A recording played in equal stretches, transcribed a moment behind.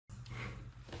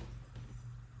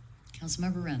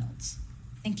Councilmember Reynolds.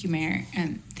 Thank you, Mayor,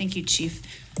 and thank you, Chief.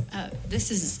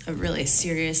 This is a really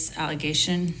serious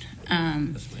allegation.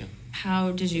 Yes, ma'am.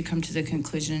 How did you come to the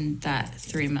conclusion that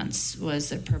 3 months was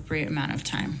the appropriate amount of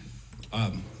time?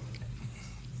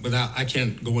 I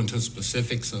can't go into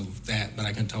specifics of that, but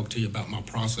I can talk to you about my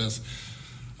process.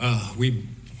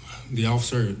 The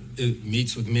officer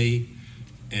meets with me,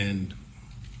 and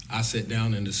I sit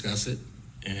down and discuss it.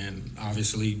 And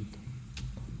obviously,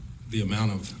 the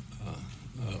amount of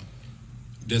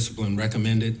discipline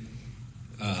recommended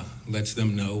lets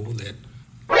them know that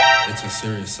it's a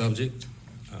serious subject.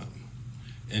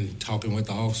 And talking with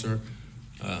the officer,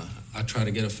 I try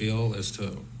to get a feel as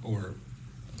to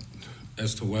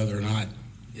whether or not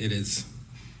it is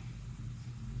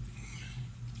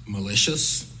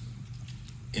malicious,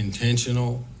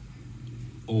 intentional,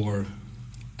 or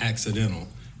accidental.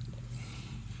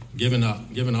 Given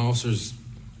officers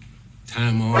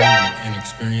time on and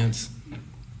experience,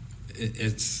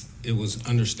 it was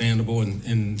understandable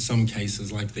in some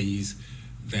cases like these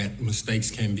that mistakes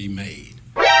can be made.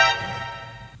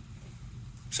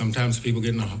 Sometimes people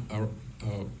get in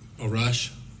a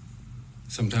rush.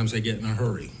 Sometimes they get in a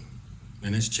hurry.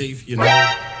 And as chief,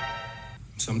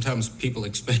 sometimes people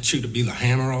expect you to be the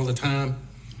hammer all the time,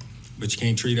 but you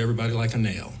can't treat everybody like a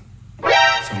nail.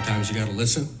 Sometimes you gotta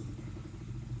listen.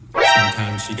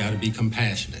 Sometimes you gotta be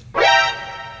compassionate.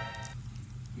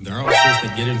 There are officers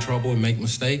that get in trouble and make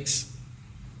mistakes,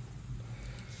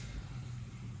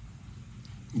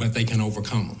 but they can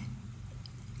overcome them.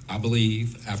 I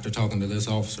believe, after talking to this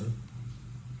officer,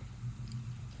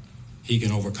 he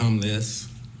can overcome this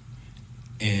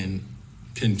and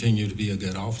continue to be a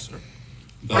good officer.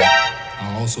 But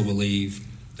I also believe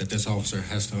that this officer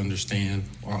has to understand,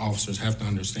 or officers have to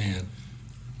understand,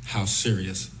 how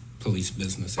serious police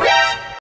business is.